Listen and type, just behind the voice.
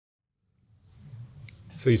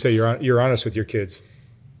So you say you're honest with your kids.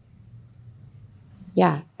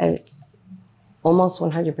 Yeah, almost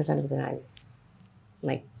 100% of the time,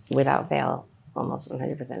 like without fail, almost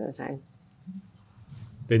 100% of the time.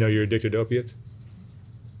 They know you're addicted to opiates?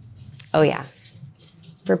 Oh yeah,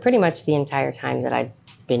 for pretty much the entire time that I've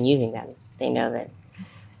been using them, they know that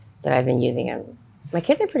I've been using them. My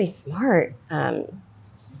kids are pretty smart,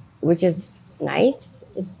 which is nice.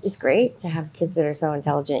 It's great to have kids that are so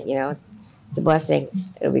intelligent. You know, it's a blessing.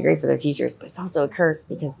 It'll be great for their futures, but it's also a curse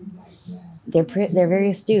because they're very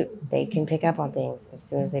astute. They can pick up on things. As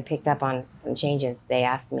soon as they picked up on some changes, they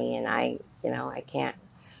asked me, and I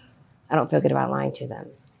don't feel good about lying to them.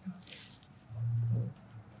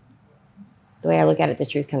 The way I look at it, the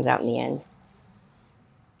truth comes out in the end.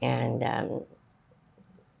 And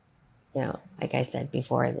you know, like I said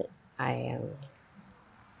before, that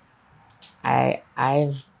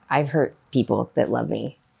I've hurt people that love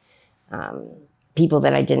me, people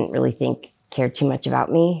that I didn't really think cared too much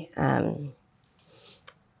about me, and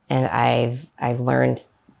I've learned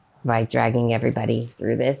by dragging everybody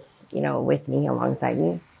through this, you know, with me, alongside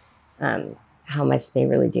me, how much they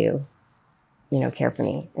really do, you know, care for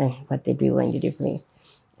me and what they'd be willing to do for me.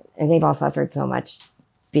 And they've all suffered so much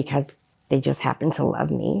because they just happen to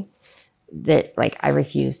love me, that like I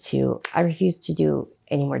refuse to do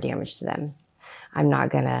any more damage to them. I'm not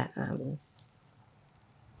gonna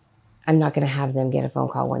have them get a phone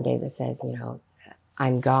call one day that says, you know,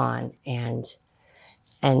 I'm gone, and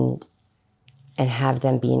have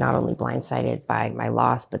them be not only blindsided by my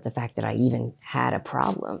loss, but the fact that I even had a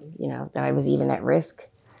problem, you know, that I was even at risk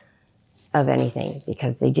of anything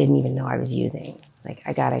because they didn't even know I was using. Like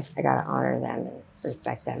I gotta honor them and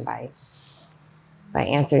respect them by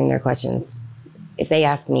answering their questions. If they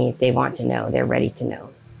ask me, if they want to know, they're ready to know.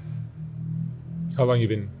 How long have you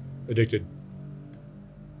been addicted?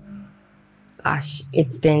 Gosh,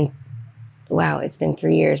 it's been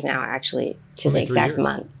 3 years now, actually, to Only the exact 3 years?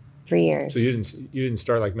 month. 3 years. So you didn't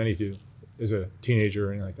start like many do as a teenager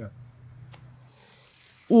or anything like that?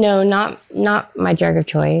 No, not my drug of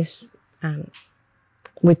choice,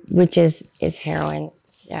 which is heroin.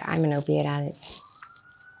 Yeah, I'm an opiate addict.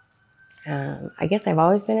 I guess I've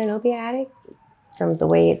always been an opiate addict from the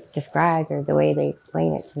way it's described or the way they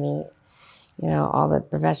explain it to me. You know, all the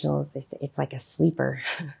professionals, they say it's like a sleeper,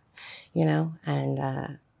 you know, and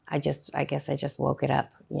I guess I just woke it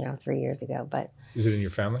up, you know, 3 years ago. But is it in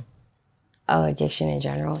your family? Oh, addiction in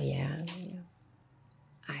general, yeah.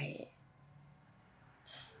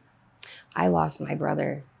 I lost my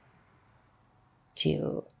brother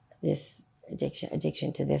to this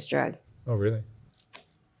addiction to this drug. Oh, really?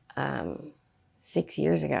 6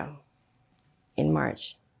 years ago, in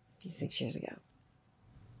March, 6 years ago.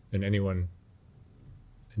 And anyone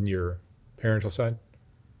in your parental side?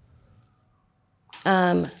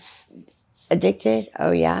 Addicted?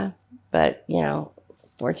 Oh yeah, but you know,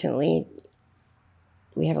 fortunately,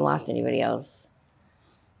 we haven't lost anybody else.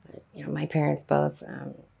 But you know, my parents both.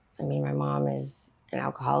 I mean, my mom is an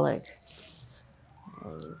alcoholic.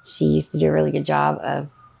 She used to do a really good job of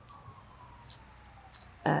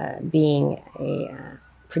being a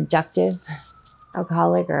productive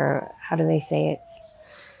alcoholic, or how do they say it?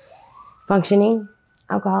 Functioning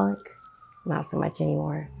alcoholic. Not so much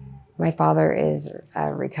anymore. My father is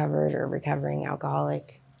a recovering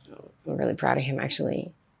alcoholic. I'm really proud of him,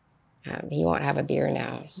 actually. He won't have a beer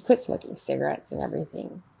now. He quit smoking cigarettes and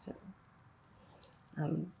everything. So,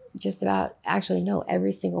 just about, actually, no,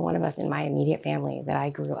 every single one of us in my immediate family that I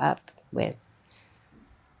grew up with,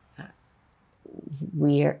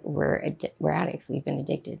 we're addicts. We've been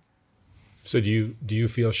addicted. So do you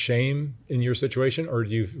feel shame in your situation, or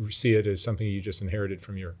do you see it as something you just inherited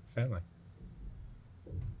from your family?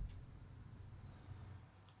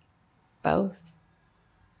 Both.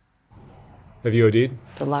 Have you OD'd?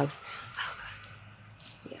 The love. Oh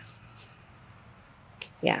God.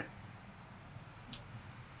 Yeah.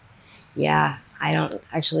 Yeah. I don't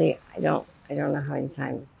know how many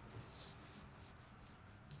times.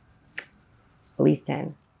 At least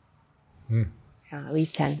 10. Yeah, at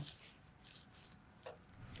least 10.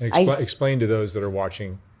 Explain to those that are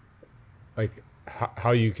watching, like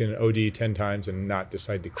how you can OD 10 times and not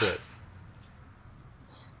decide to quit.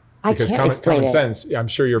 Because common sense, I'm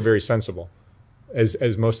sure you're very sensible,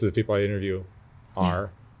 as most of the people I interview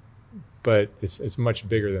are, but it's much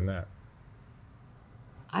bigger than that.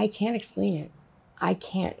 I can't explain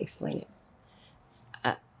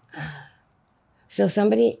it. So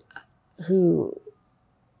somebody who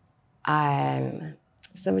I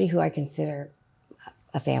consider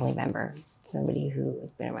a family member, somebody who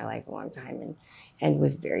has been in my life a long time and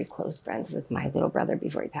was very close friends with my little brother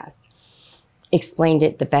before he passed. explained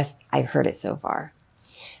it the best I've heard it so far.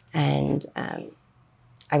 And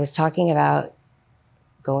I was talking about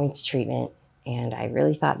going to treatment, and I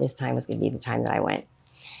really thought this time was going to be the time that I went.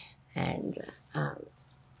 And,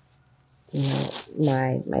 you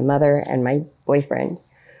know, my mother and my boyfriend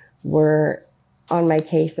were on my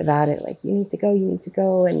case about it. Like, you need to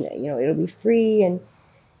go, and, you know, it'll be free, and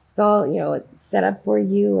it's all, you know, set up for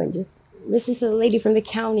you, and just listen to the lady from the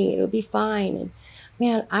county. It'll be fine. And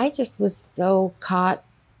man, I just was so caught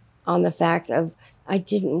on the fact of I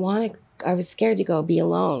was scared to go be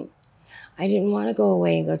alone. I didn't want to go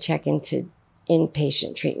away and go check into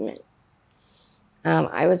inpatient treatment.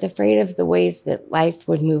 I was afraid of the ways that life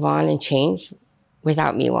would move on and change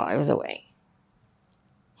without me while I was away.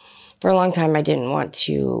 For a long time, I didn't want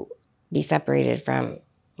to be separated from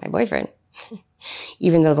my boyfriend.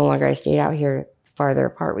 Even though the longer I stayed out here, farther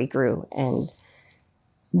apart we grew. And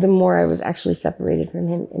the more I was actually separated from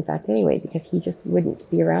him, in fact, anyway, because he just wouldn't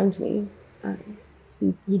be around me.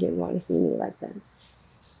 He didn't want to see me like that.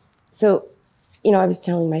 So, you know, I was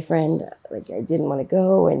telling my friend, like, I didn't want to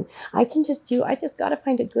go, and I just got to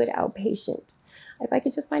find a good outpatient. If I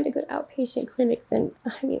could just find a good outpatient clinic, then,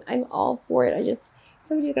 I mean, I'm all for it.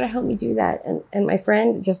 Somebody's got to help me do that. And my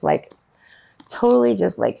friend just like, totally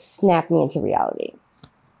just like snapped me into reality.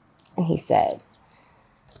 And he said,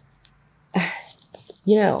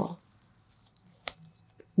 you know,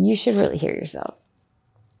 you should really hear yourself.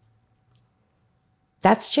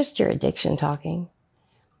 That's just your addiction talking.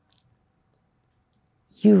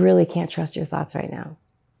 You really can't trust your thoughts right now.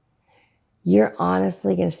 You're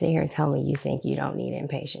honestly going to sit here and tell me you think you don't need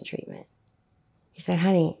inpatient treatment. He said,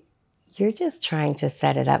 honey, you're just trying to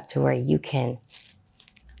set it up to where you can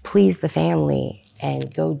please the family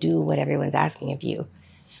and go do what everyone's asking of you,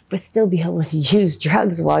 but still be able to use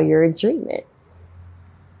drugs while you're in treatment.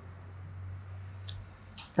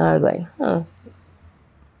 And I was like, huh.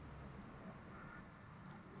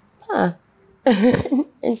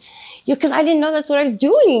 And, because I didn't know that's what I was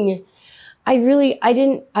doing.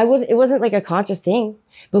 It wasn't like a conscious thing.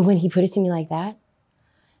 But when he put it to me like that,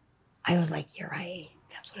 I was like, you're right.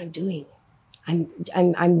 That's what I'm doing. I'm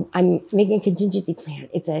making a contingency plan.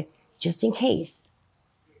 It's a just in case.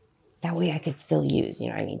 That way I could still use, you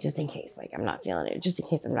know what I mean? Just in case, like I'm not feeling it, just in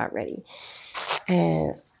case I'm not ready.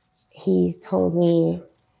 And he told me,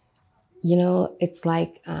 you know, it's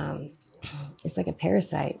like a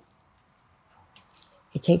parasite.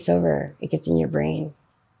 It takes over, it gets in your brain,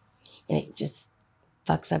 and it just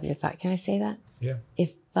fucks up your thought. Can I say that? Yeah.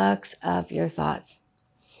 It fucks up your thoughts.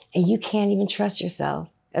 And you can't even trust yourself.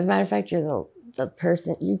 As a matter of fact, you're the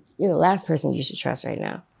person, you're the last person you should trust right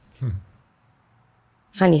now.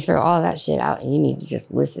 Honey, throw all that shit out and you need to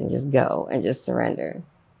just listen, just go and just surrender.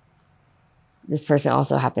 This person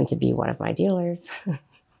also happened to be one of my dealers.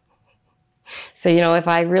 So, you know, if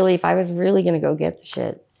I was really going to go get the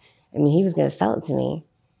shit, I mean, he was going to sell it to me.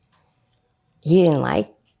 He didn't like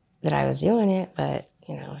that I was doing it, but,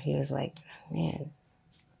 you know, he was like, man,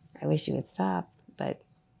 I wish you would stop, but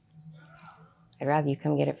I'd rather you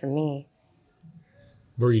come get it from me.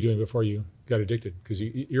 What were you doing before you got addicted? Because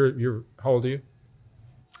you're how old are you?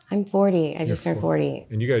 I'm 40. I just turned 40.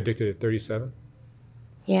 And you got addicted at 37?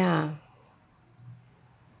 Yeah.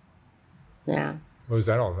 Yeah. What was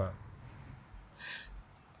that all about?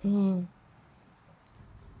 Yeah,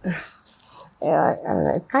 I don't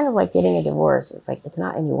know. It's kind of like getting a divorce. It's like, it's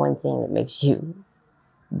not any one thing that makes you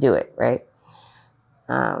do it, right?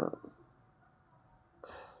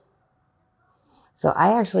 So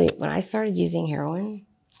I actually, when I started using heroin,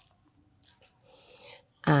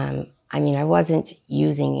 I mean, I wasn't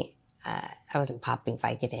popping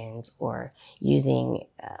Vicodins or using,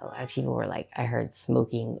 a lot of people were like, I heard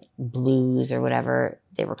smoking blues or whatever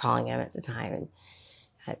they were calling them at the time. And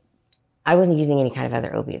I wasn't using any kind of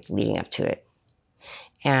other opiates leading up to it.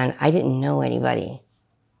 And I didn't know anybody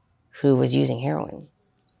who was using heroin.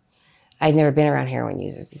 I'd never been around heroin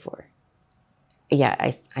users before. Yeah,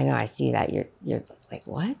 I know, I see that. You're like,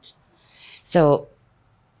 what? So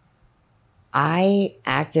I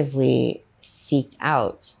actively seeked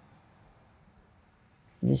out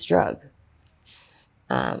this drug.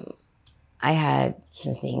 I had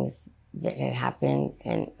some things that had happened,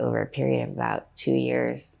 and over a period of about 2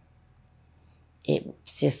 years, it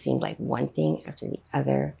just seemed like one thing after the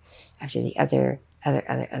other,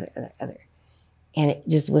 other. And it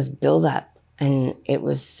just was built up, and it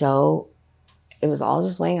was all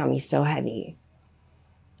just weighing on me so heavy.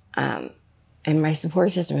 And my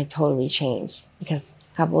support system had totally changed because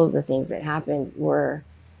a couple of the things that happened were,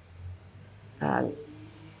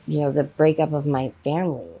 the breakup of my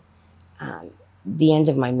family, the end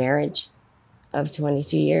of my marriage of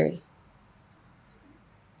 22 years.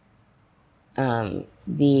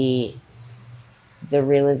 The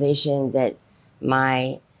realization that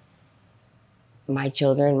my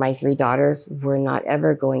children, my 3 daughters, were not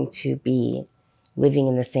ever going to be living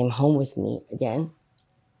in the same home with me again,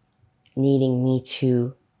 needing me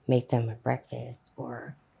to make them a breakfast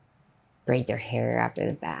or braid their hair after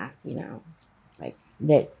the bath, you know, like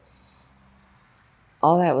that.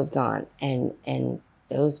 All that was gone, and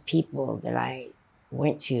those people that I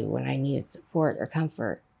went to when I needed support or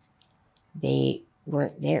comfort, they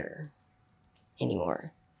weren't there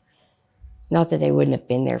anymore. Not that they wouldn't have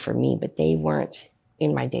been there for me, but they weren't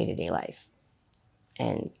in my day-to-day life.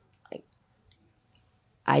 And like,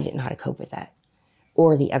 I didn't know how to cope with that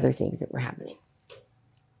or the other things that were happening.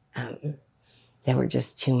 That were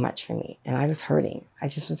just too much for me. And I was hurting. I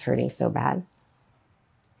just was hurting so bad.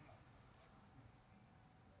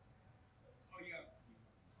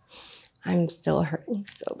 I'm still hurting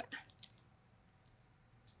so bad.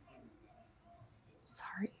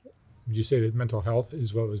 Sorry. Would you say that mental health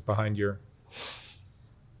is what was behind your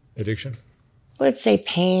addiction? Let's say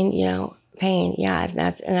pain, you know, pain. Yeah,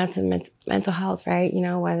 that's a mental health, right? You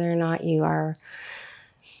know, whether or not you are,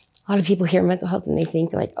 a lot of people hear mental health and they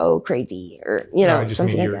think like, oh, crazy, or, you know, I just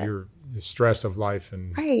something mean like that. your the stress of life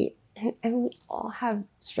and Right. And we all have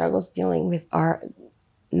struggles dealing with our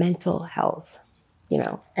mental health, you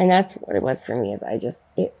know, and that's what it was for me. Is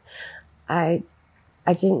I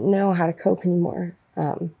didn't know how to cope anymore.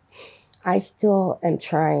 I still am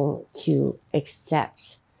trying to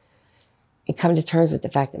accept and come to terms with the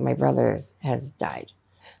fact that my brother has died.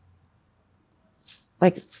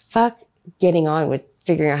 Like, fuck getting on with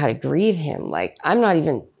figuring out how to grieve him. Like, I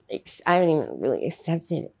haven't even really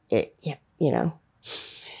accepted it yet, you know?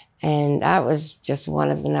 And that was just one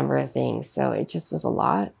of the number of things. So it just was a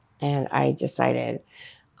lot. And I decided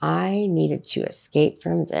I needed to escape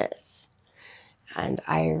from this. And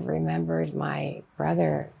I remembered my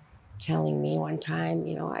brother telling me one time,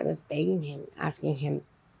 you know, I was begging him, asking him,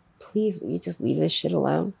 please, will you just leave this shit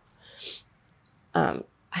alone?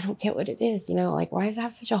 I don't get what it is, you know, like, why does it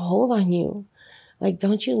have such a hold on you? Like,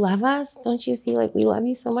 don't you love us? Don't you see, like, we love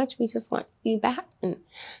you so much, we just want you back? And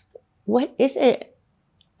what is it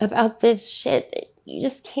about this shit that you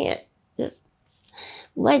just can't just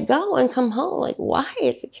let go and come home? Like, why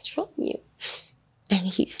is it controlling you? And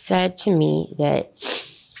he said to me that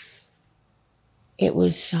it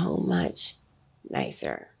was so much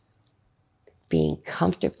nicer being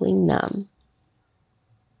comfortably numb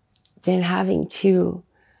than having to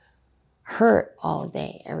hurt all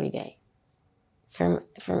day, every day from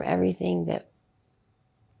everything that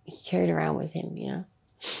he carried around with him, you know?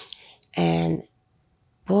 And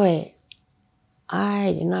boy,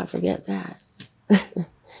 I did not forget that.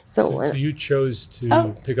 So you chose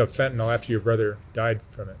to pick up fentanyl after your brother died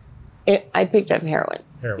from it. I picked up heroin.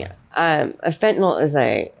 Heroin. Yeah. A fentanyl is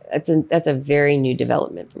that's a very new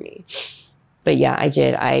development for me. But yeah, I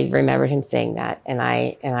did. I remember him saying that, and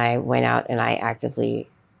I went out and I actively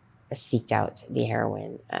seeked out the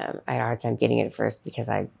heroin. I had a hard time getting it at first because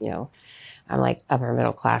I'm like upper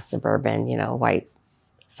middle class suburban, you know, white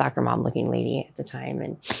soccer mom looking lady at the time,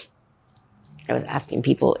 and I was asking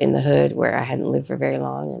people in the hood where I hadn't lived for very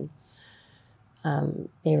long, and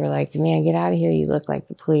they were like, "Man, get out of here! You look like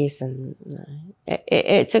the police." And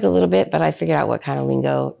it took a little bit, but I figured out what kind of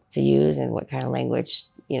lingo to use and what kind of language,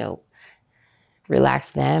 you know,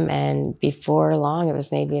 relaxed them. And before long, it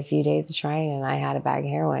was maybe a few days of trying, and I had a bag of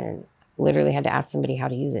heroin and literally had to ask somebody how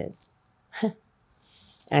to use it. And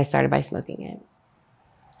I started by smoking it.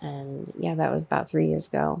 And yeah, that was about 3 years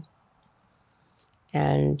ago.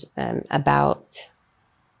 And about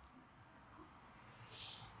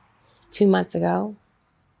 2 months ago,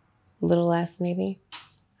 a little less maybe,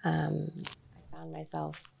 I found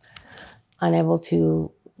myself unable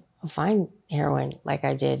to find heroin like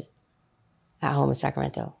I did at home in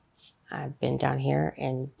Sacramento. I've been down here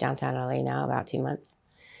in downtown LA now about 2 months.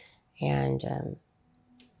 And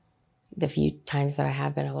the few times that I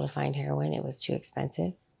have been able to find heroin, it was too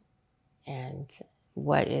expensive. And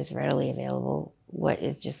what is readily available, what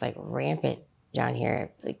is just like rampant down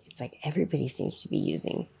here, like it's like everybody seems to be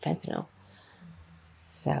using fentanyl.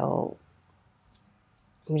 So,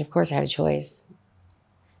 I mean, of course I had a choice,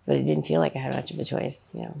 but it didn't feel like I had much of a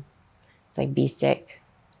choice, you know. It's like be sick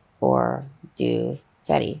or do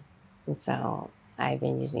Fetty. And so I've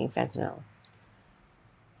been using fentanyl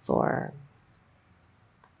for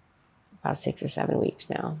about 6 or 7 weeks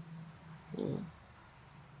now. Mm.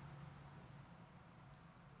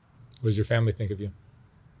 What does your family think of you?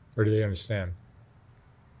 Or do they understand,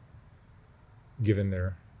 given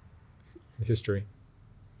their history?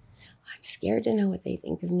 I'm scared to know what they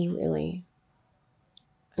think of me, really.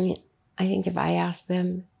 I mean, I think if I asked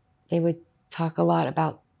them, they would talk a lot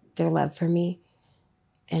about their love for me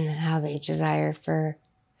and how they desire for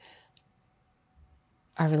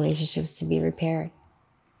our relationships to be repaired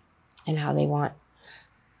and how they want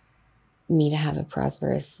me to have a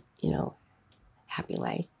prosperous, happy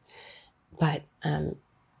life. But I'm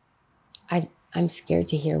scared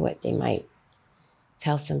to hear what they might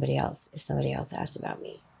tell somebody else if somebody else asked about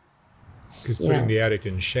me. Because putting the addict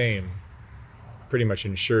in shame pretty much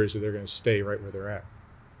ensures that they're going to stay right where they're at.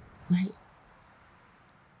 Right.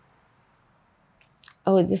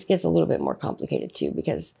 Oh, this gets a little bit more complicated too,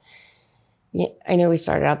 because I know we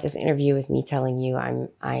started out this interview with me telling you I'm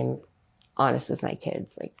honest with my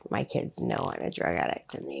kids. Like, my kids know I'm a drug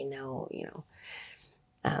addict, and they know,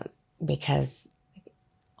 because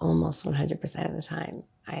almost 100% of the time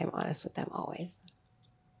I am honest with them always.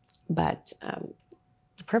 But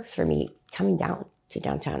the purpose for me coming down to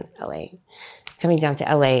downtown LA,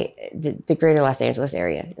 the greater Los Angeles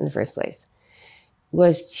area in the first place,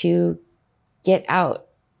 was to get out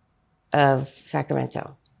of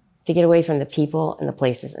Sacramento, to get away from the people and the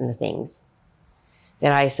places and the things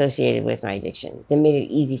that I associated with my addiction, that made it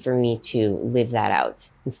easy for me to live that out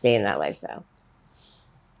and stay in that lifestyle.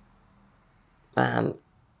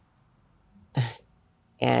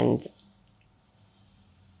 And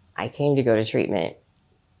I came to go to treatment,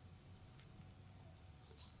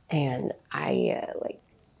 and I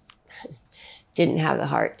didn't have the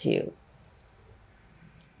heart to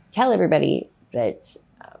tell everybody that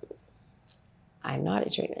I'm not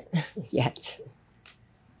in treatment yet.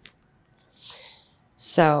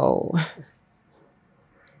 So,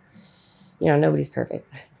 nobody's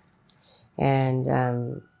perfect, and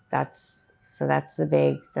that's the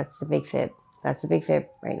big fib. That's the big fib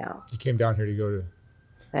right now. You came down here to go to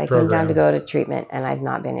I came down to go to treatment, and I've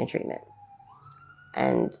not been in treatment.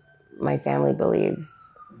 And my family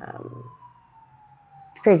believes,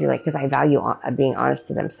 it's crazy, because I value being honest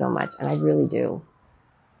to them so much, and I really do.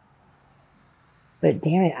 But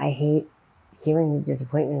damn it, I hate hearing the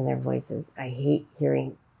disappointment in their voices. I hate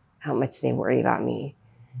hearing how much they worry about me.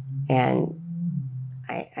 And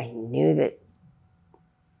I knew that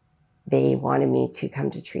they wanted me to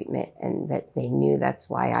come to treatment, and that they knew that's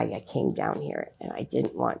why I came down here. And I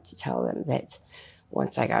didn't want to tell them that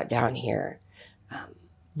once I got down here,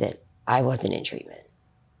 that I wasn't in treatment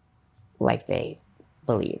like they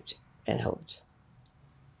believed and hoped.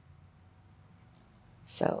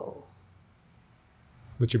 So.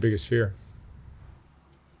 What's your biggest fear?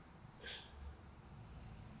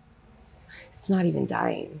 It's not even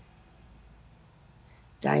dying.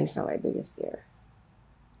 Dying's not my biggest fear.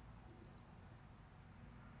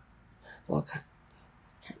 Well,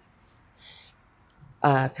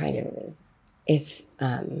 kind of it is.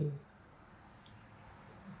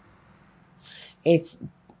 It's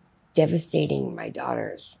devastating my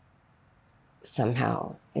daughters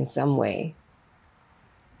somehow, in some way,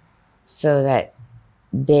 so that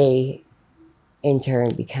they in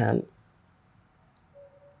turn become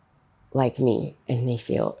like me, and they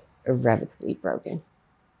feel irrevocably broken.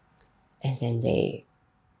 And then they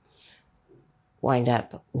wind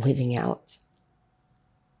up living out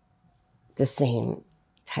the same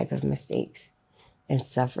type of mistakes and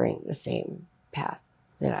suffering the same path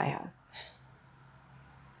that I have.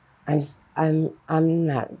 I'm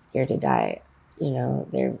not scared to die.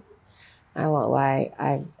 I won't lie,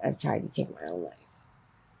 I've tried to take my own life.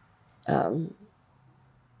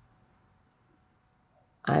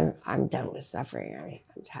 I'm done with suffering.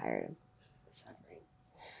 I'm tired of suffering.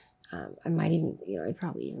 I might even, I'd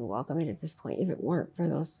probably even welcome it at this point if it weren't for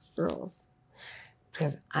those girls,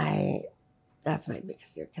 because that's my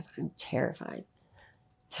biggest fear, because I'm terrified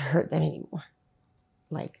to hurt them anymore.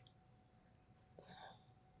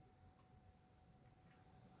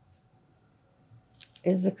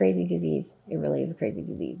 It's a crazy disease. It really is a crazy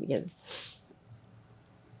disease, because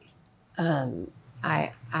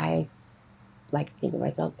I like to think of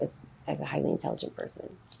myself as a highly intelligent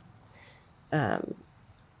person.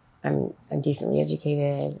 I'm decently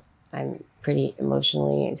educated. I'm pretty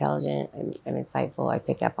emotionally intelligent. I'm insightful. I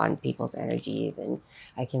pick up on people's energies, and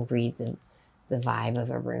I can read the vibe of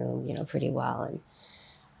a room, pretty well.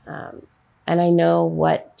 And I know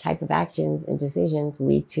what type of actions and decisions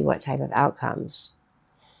lead to what type of outcomes,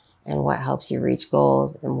 and what helps you reach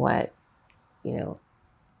goals, and what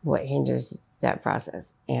hinders that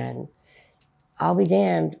process. And I'll be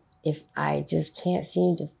damned if I just can't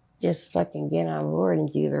seem to just fucking get on board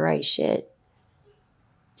and do the right shit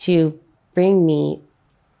to bring me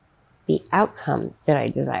the outcome that I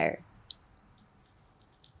desire.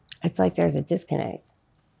 It's like there's a disconnect.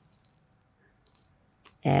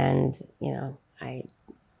 And, I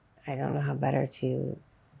I don't know how better to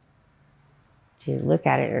look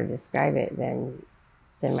at it or describe it than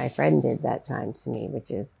my friend did that time to me,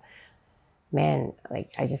 which is, man,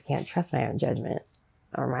 like I just can't trust my own judgment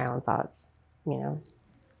or my own thoughts. You know,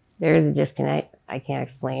 there is a disconnect. I can't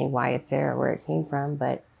explain why it's there or where it came from,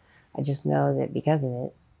 but I just know that because of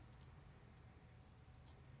it,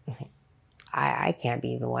 I can't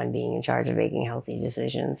be the one being in charge of making healthy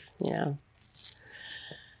decisions. You know,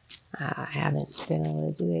 I haven't been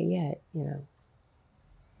able to do it yet. You know.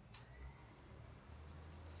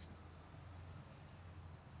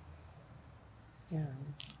 Yeah.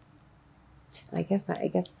 I guess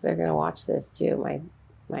they're gonna watch this too.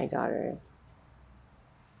 My daughters.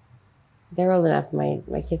 They're old enough.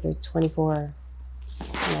 My kids are 24,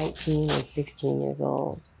 19, and 16 years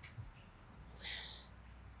old.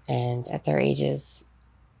 And at their ages,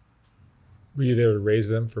 Were you there to raise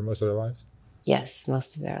them for most of their lives? yes,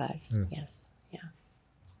 most of their lives. Mm. Yes. Yeah.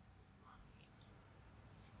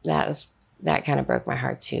 That kind of broke my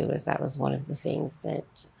heart too, was that was one of the things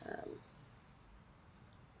that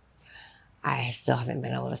I still haven't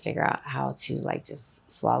been able to figure out how to like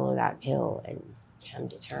just swallow that pill and come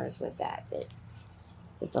to terms with that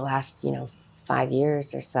the last, 5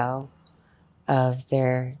 years or so of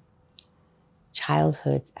their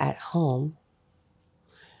childhoods at home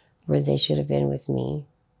where they should have been with me,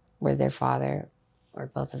 where their father or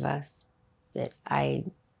both of us, that I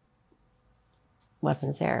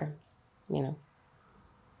wasn't there, you know.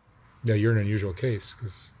 Yeah, you're an unusual case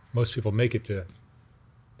because most people make it to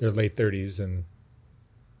their late 30s and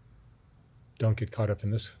don't get caught up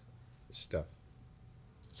in this stuff.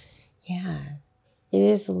 Yeah. It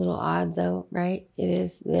is a little odd though, right? It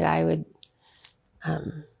is that I would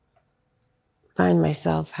find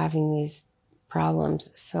myself having these problems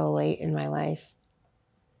so late in my life,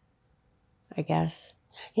 I guess.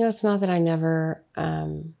 It's not that I never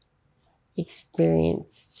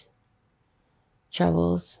experienced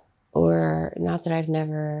troubles, or not that I've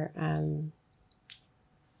never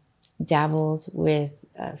dabbled with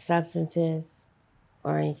substances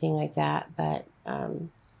or anything like that, but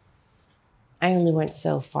I only went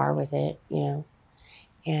so far with it, and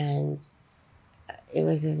it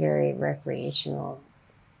was a very recreational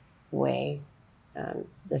way.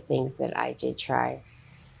 The things that I did try,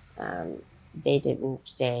 they didn't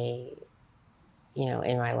stay,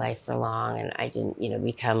 in my life for long, and I didn't,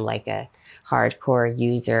 become like a hardcore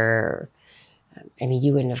user. I mean,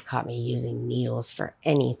 you wouldn't have caught me using needles for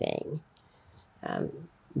anything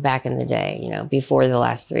back in the day, before the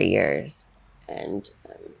last 3 years. And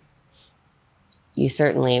you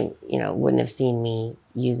certainly, wouldn't have seen me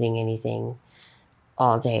using anything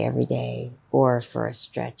all day, every day, or for a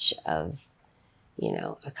stretch of,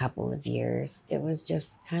 a couple of years. It was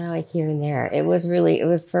just kind of like here and there. It was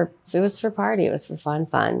for party. It was for fun,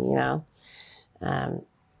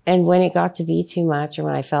 and when it got to be too much, or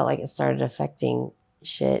when I felt like it started affecting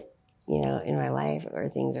shit, in my life or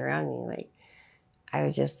things around me, like I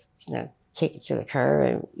would just, kick it to the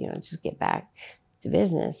curb and, just get back to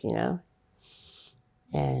business, and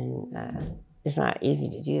it's not easy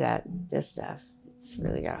to do that, this stuff. It's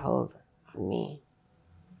really got a hold on me.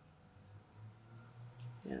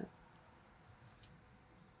 Yeah.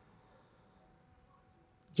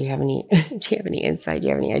 Do you have any insight? Do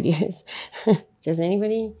you have any ideas? Does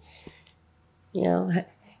anybody,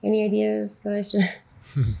 any ideas that I should?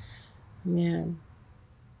 Man.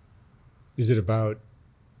 Is it about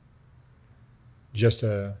just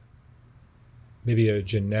maybe a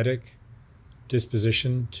genetic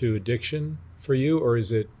disposition to addiction for you, or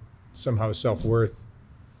is it somehow self-worth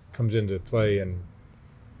comes into play, and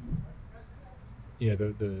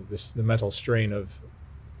the mental strain of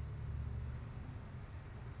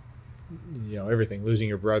everything, losing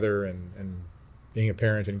your brother and being a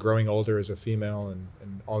parent and growing older as a female,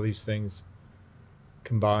 and all these things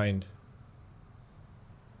combined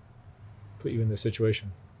put you in this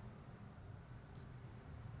situation?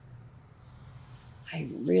 I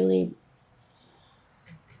really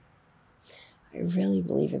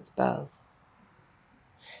believe it's both.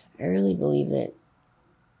 I really believe that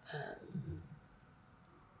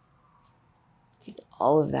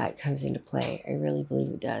all of that comes into play. I really believe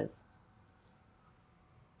it does.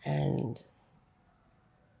 And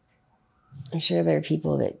I'm sure there are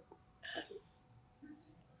people that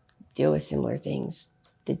deal with similar things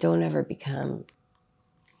that don't ever become,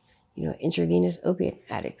 intravenous opiate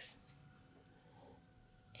addicts.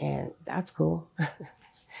 And that's cool.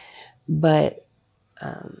 But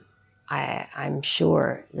I'm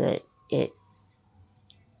sure that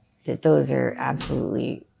those are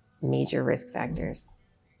absolutely major risk factors,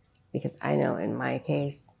 because I know in my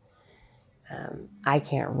case, I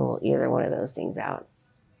can't rule either one of those things out.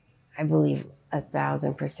 I believe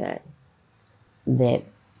 1,000% that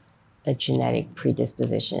a genetic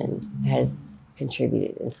predisposition has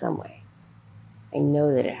contributed in some way. I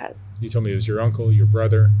know that it has. You told me it was your uncle, your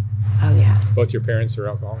brother. Oh, yeah. Both your parents are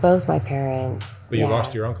alcoholics? Both my parents. But you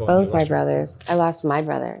lost your uncle. Both my brothers. I lost my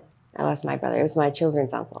brother. It was my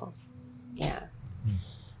children's uncle. Yeah.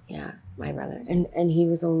 Yeah, my brother. And he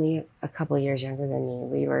was only a couple of years younger than me.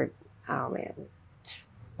 We were, oh, man.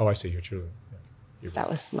 Oh, I see. Your children. Yeah. That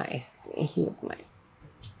was he was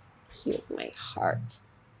my heart.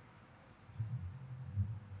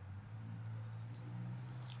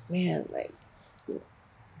 Man, like,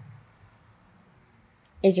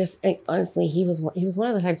 honestly, he was one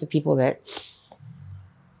of the types of people that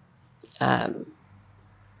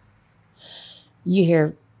you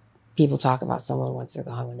hear people talk about someone once they're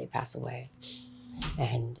gone, when they pass away,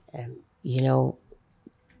 and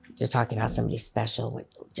they're talking about somebody special.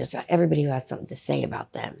 Just about everybody who has something to say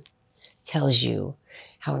about them tells you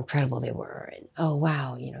how incredible they were, and oh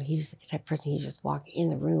wow, he was the type of person, he just walk in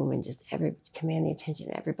the room and just command the attention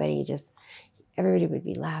of everybody. Everybody would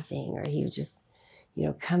be laughing, or he would just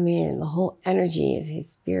come in, and the whole energy, his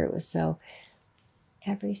spirit was so.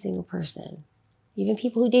 Every single person, even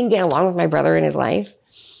people who didn't get along with my brother in his life,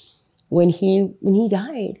 when he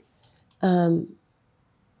died,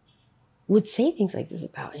 would say things like this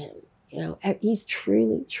about him. He's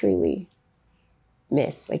truly, truly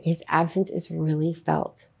missed. Like, his absence is really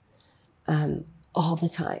felt all the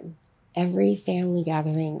time. Every family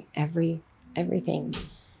gathering, everything.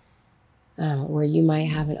 Where you might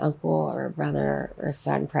have an uncle or a brother or a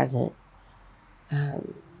son present,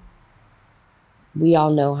 we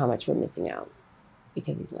all know how much we're missing out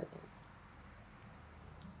because he's not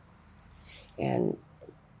there. And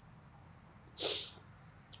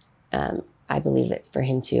I believe that for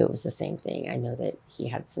him too, it was the same thing. I know that he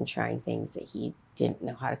had some trying things that he didn't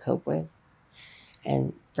know how to cope with.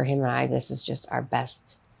 And for him and I, this is just our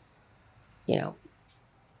best,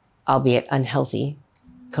 albeit unhealthy,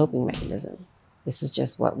 coping mechanism. This is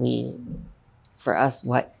just what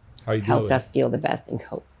helped us feel the best and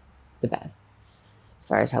cope the best as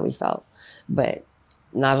far as how we felt. But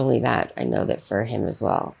not only that, I know that for him as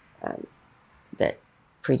well, that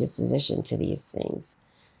predisposition to these things,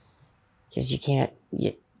 because you can't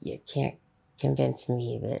convince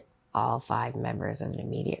me that all 5 members of an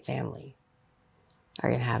immediate family are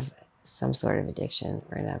going to have some sort of addiction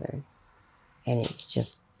or another. And it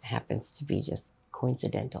just happens to be just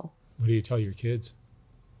coincidental. What do you tell your kids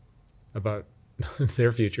about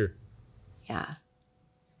their future? Yeah.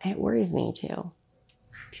 And it worries me too.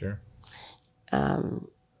 Sure.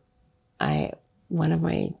 One of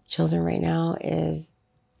my children right now is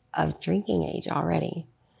of drinking age already.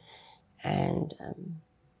 And,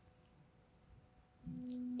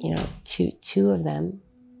 two of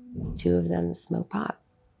them smoke pot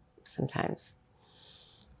sometimes.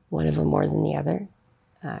 One of them more than the other,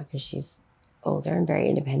 because she's older and very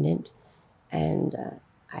independent. And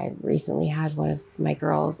I recently had one of my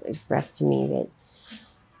girls express to me that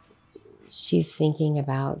she's thinking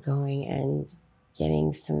about going and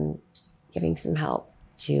getting some help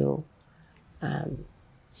to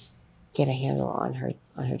get a handle on her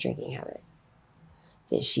drinking habit.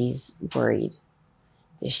 That she's worried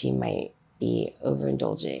that she might be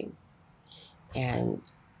overindulging, and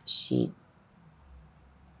she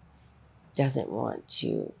doesn't want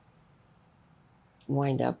to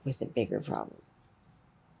wind up with a bigger problem.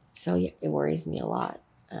 So yeah, it worries me a lot.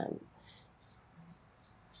 And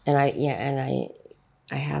I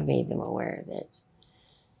have made them aware that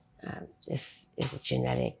this is a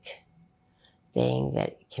genetic thing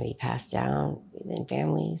that can be passed down within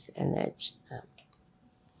families, and that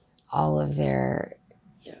all of their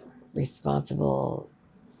responsible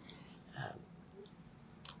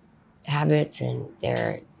habits and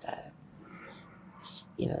their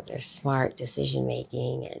their smart decision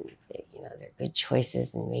making, and their good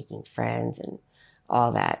choices in making friends and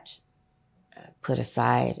all that put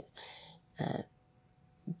aside,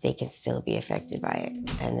 they can still be affected by it,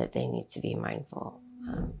 and that they need to be mindful.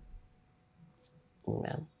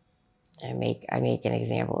 I make an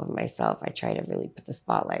example of myself. I try to really put the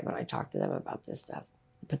spotlight when I talk to them about this stuff.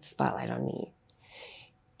 Put the spotlight on me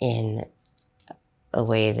in a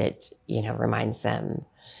way that reminds them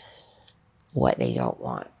what they don't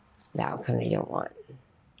want, the outcome they don't want,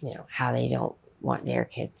 how they don't want their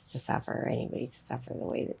kids to suffer, or anybody to suffer the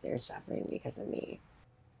way that they're suffering because of me.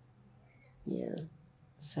 Yeah.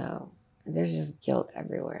 So there's just guilt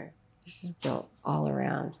everywhere. There's just guilt all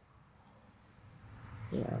around.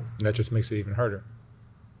 And that just makes it even harder.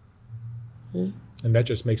 Hmm? And that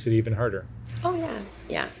just makes it even harder.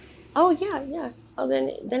 Yeah. Oh yeah, yeah. Oh,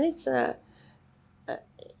 then it's a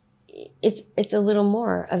little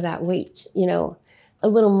more of that weight, you know, a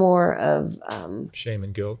little more of Shame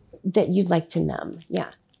and guilt. that you'd like to numb.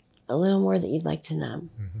 Yeah, a little more that you'd like to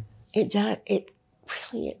numb. Mm-hmm. It does. It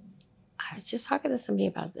really. I was just talking to somebody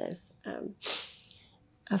about this.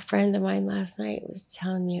 A friend of mine last night was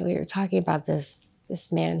telling me, we were talking about this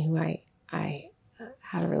man who I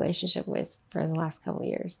had a relationship with for the last couple of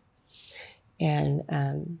years,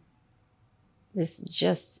 and this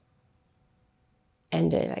just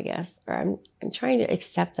ended, I guess, or I'm trying to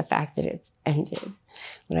accept the fact that it's ended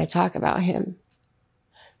when I talk about him,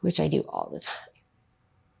 which I do all the time,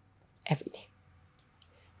 every day.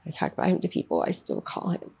 When I talk about him to people, I still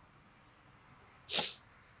call him.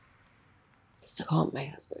 I still call him my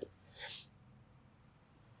husband.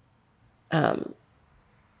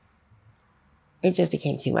 It just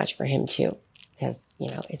became too much for him too, because you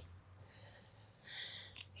know it's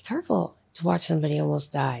hurtful to watch somebody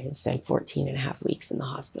almost die and spend 14 and a half weeks in the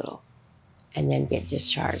hospital and then get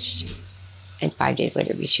discharged and 5 days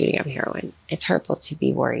later be shooting up heroin. It's hurtful to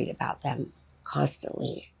be worried about them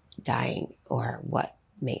constantly dying or what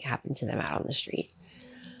may happen to them out on the street,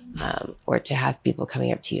 or to have people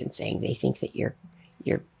coming up to you and saying they think that your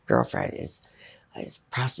girlfriend is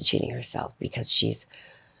prostituting herself because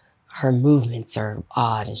her movements are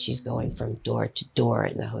odd and she's going from door to door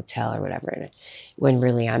in the hotel or whatever. And when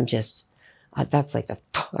really I'm just, that's like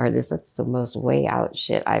that's the most way out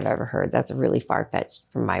shit I've ever heard. That's really far-fetched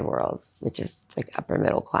from my world, which is like upper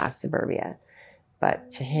middle class suburbia.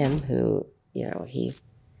 But to him, who, you know, he's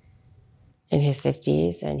in his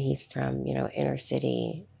 50s and he's from, you know, inner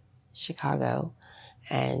city Chicago.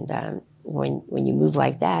 And when you move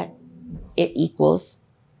like that, it equals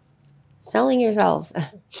selling yourself.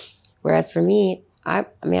 Whereas for me,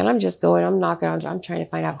 I'm just going, I'm knocking on, I'm trying to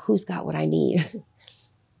find out who's got what I need.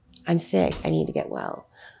 I'm sick, I need to get well.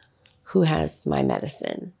 Who has my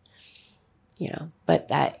medicine? You know, but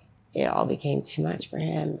that, it all became too much for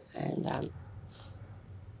him.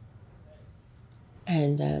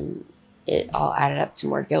 And it all added up to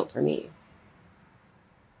more guilt for me.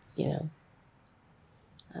 You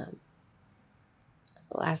know,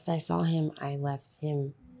 last I saw him, I left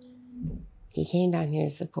him. He came down here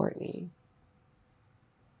to support me.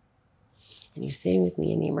 And he was sitting with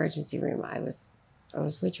me in the emergency room. I was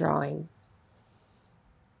withdrawing.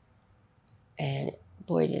 And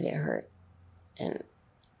boy, did it hurt. And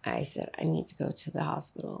I said, I need to go to the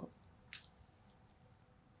hospital.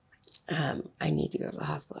 I need to go to the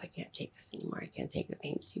hospital. I can't take this anymore. I can't take the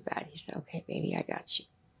pain. It's too bad. He said, okay, baby, I got you.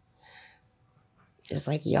 Just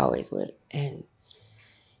like he always would. And,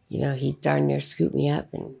 you know, he darn near scooped me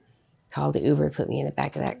up and called the Uber, put me in the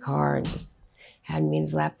back of that car and just had me in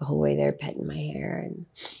his lap the whole way there, petting my hair and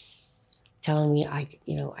telling me I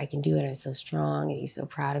can do it. I'm so strong and he's so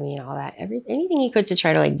proud of me and all that. Anything he could to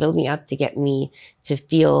try to like build me up to get me to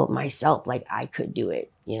feel myself like I could do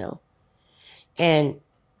it, you know. And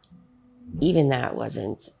even that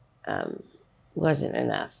wasn't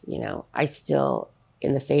enough, you know. I still,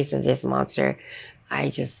 in the face of this monster, I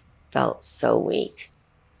just felt so weak.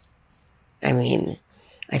 I mean,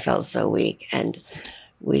 I felt so weak. And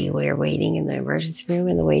we were waiting in the emergency room,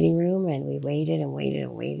 in the waiting room, and we waited and waited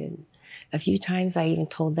and waited. A few times I even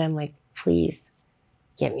told them, like, please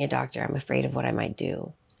get me a doctor. I'm afraid of what I might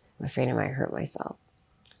do. I'm afraid I might hurt myself.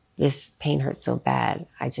 This pain hurts so bad.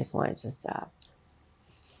 I just want it to stop.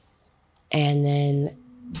 And then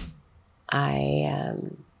I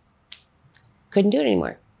couldn't do it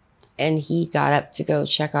anymore. And he got up to go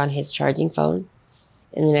check on his charging phone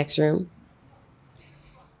in the next room.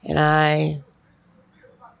 And I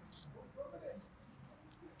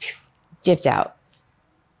dipped out.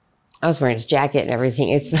 I was wearing his jacket and everything.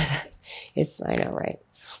 It's I know, right?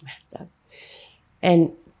 It's so messed up.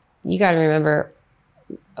 And you got to remember,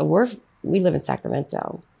 we live in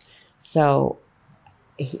Sacramento. So,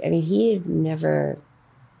 he had never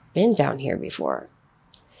been down here before.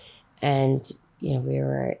 And, you know, we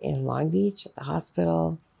were in Long Beach at the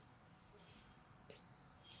hospital.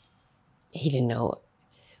 He didn't know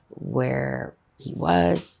where he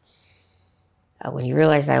was. When he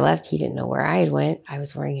realized I left, he didn't know where I had went. I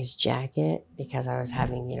was wearing his jacket because I was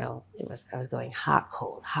having, you know, I was going hot,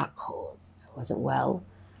 cold, hot, cold. I wasn't well.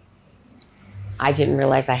 I didn't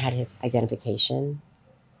realize I had his identification,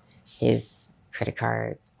 his credit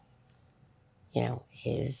card, you know,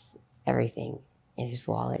 his everything in his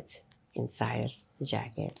wallet inside of the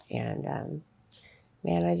jacket. And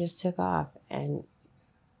man, I just took off. And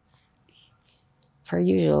per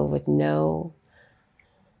usual, with no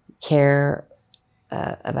care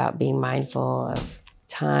about being mindful of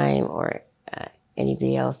time or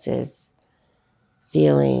anybody else's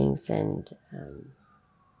feelings, and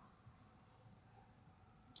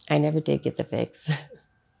I never did get the fix.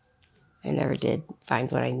 I never did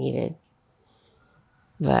find what I needed.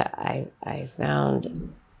 But I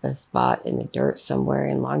found a spot in the dirt somewhere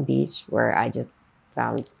in Long Beach where I just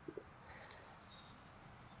found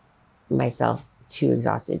myself too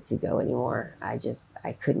exhausted to go anymore. I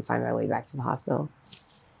couldn't find my way back to the hospital.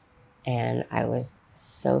 And I was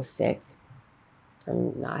so sick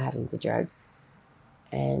from not having the drug.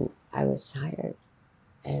 And I was tired.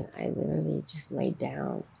 And I literally just laid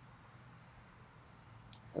down.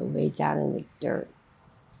 I laid down in the dirt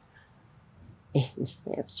in this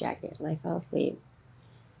man's jacket, and I fell asleep.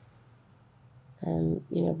 And,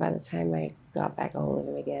 you know, by the time I got back a hold of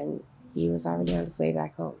him again, he was already on his way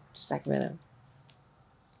back home to Sacramento.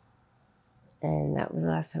 And that was the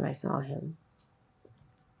last time I saw him.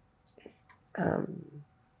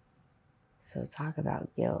 So talk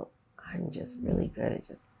about guilt. I'm just really good at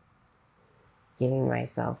just giving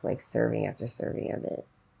myself like serving after serving of it.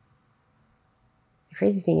 The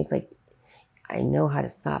crazy thing is, like, I know how to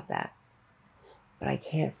stop that, but I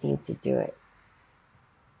can't seem to do it.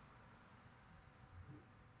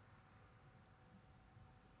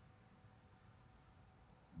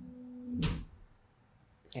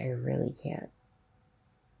 I really can't.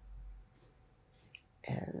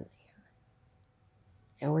 And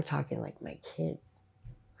we're talking like my kids.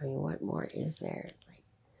 I mean, what more is there? Like,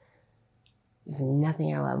 there's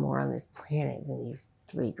nothing I love more on this planet than these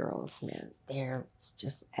 3 girls, man. They're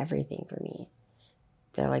just everything for me.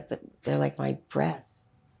 They're like my breath,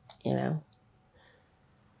 you know?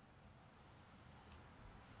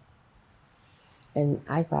 And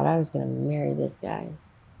I thought I was gonna marry this guy.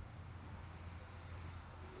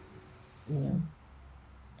 You know,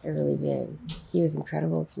 I really did. He was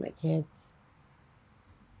incredible to my kids.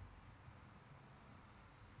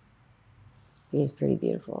 He was pretty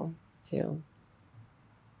beautiful too.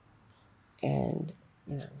 And,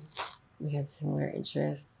 you know, we had similar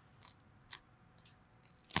interests.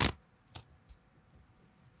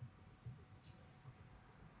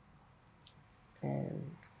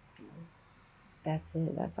 And that's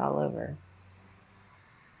it. That's all over.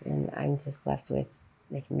 And I'm just left with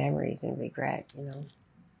like memories and regret, you know.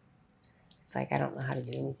 It's like I don't know how to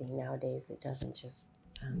do anything nowadays that doesn't just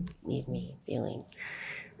leave me feeling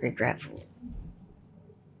regretful.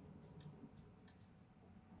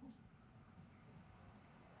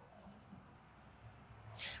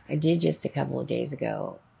 I did just a couple of days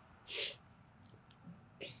ago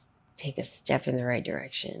take a step in the right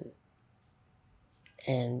direction.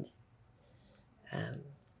 And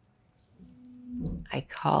I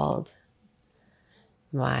called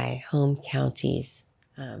my home county's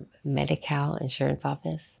Medi-Cal insurance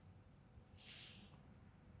office,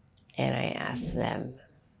 and I asked them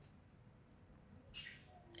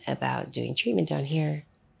about doing treatment down here,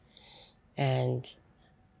 and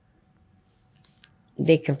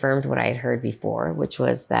they confirmed what I had heard before, which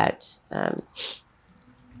was that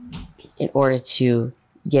in order to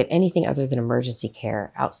get anything other than emergency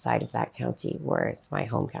care outside of that county, where it's my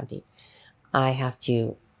home county, I have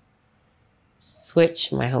to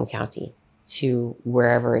switch my home county to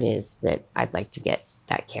wherever it is that I'd like to get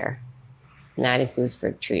that care. And that includes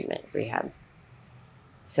for treatment, rehab.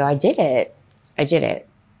 So I did it.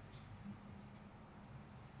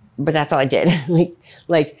 But that's all I did.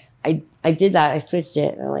 I did that. I switched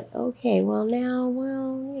it. And I'm like, okay, well,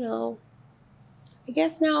 you know, I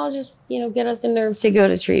guess now I'll just, you know, get up the nerve to go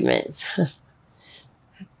to treatment. I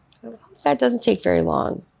hope that doesn't take very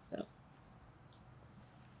long. No.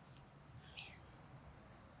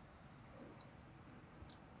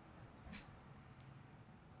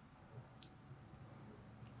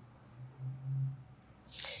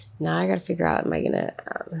 Now I got to figure out, am I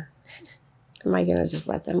gonna just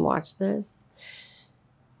let them watch this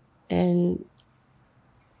and,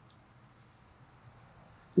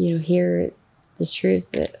 you know, hear the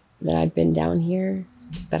truth that I've been down here,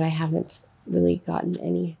 but I haven't really gotten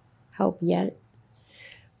any help yet?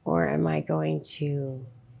 Or am I going to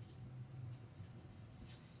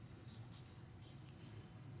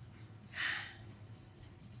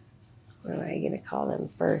call them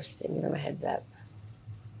first and give them a heads up?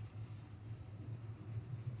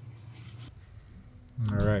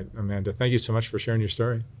 All right, Amanda, thank you so much for sharing your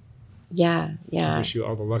story. Yeah. I wish you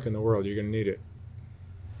all the luck in the world. You're going to need it.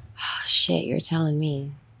 Oh, shit, you're telling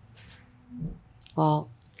me. Well,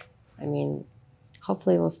 I mean,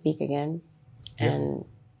 hopefully we'll speak again. Yeah. And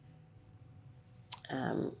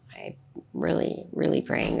I'm really, really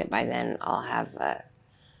praying that by then I'll have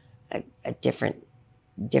a different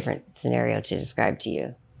scenario to describe to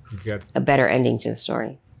you. You've got a better ending to the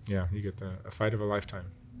story. Yeah, you get a fight of a lifetime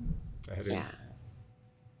ahead of you. Yeah.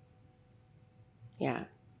 Yeah.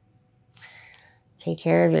 Take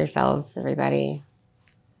care of yourselves, everybody.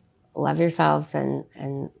 Love yourselves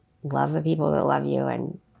and love the people that love you,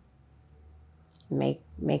 and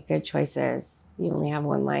make good choices. You only have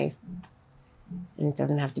one life, and it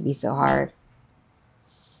doesn't have to be so hard.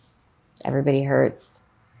 Everybody hurts.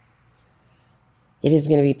 It is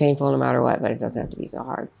going to be painful no matter what, but it doesn't have to be so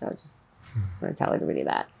hard. So just want to tell everybody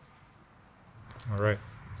that. All right.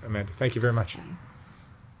 Amanda, thank you very much. Okay.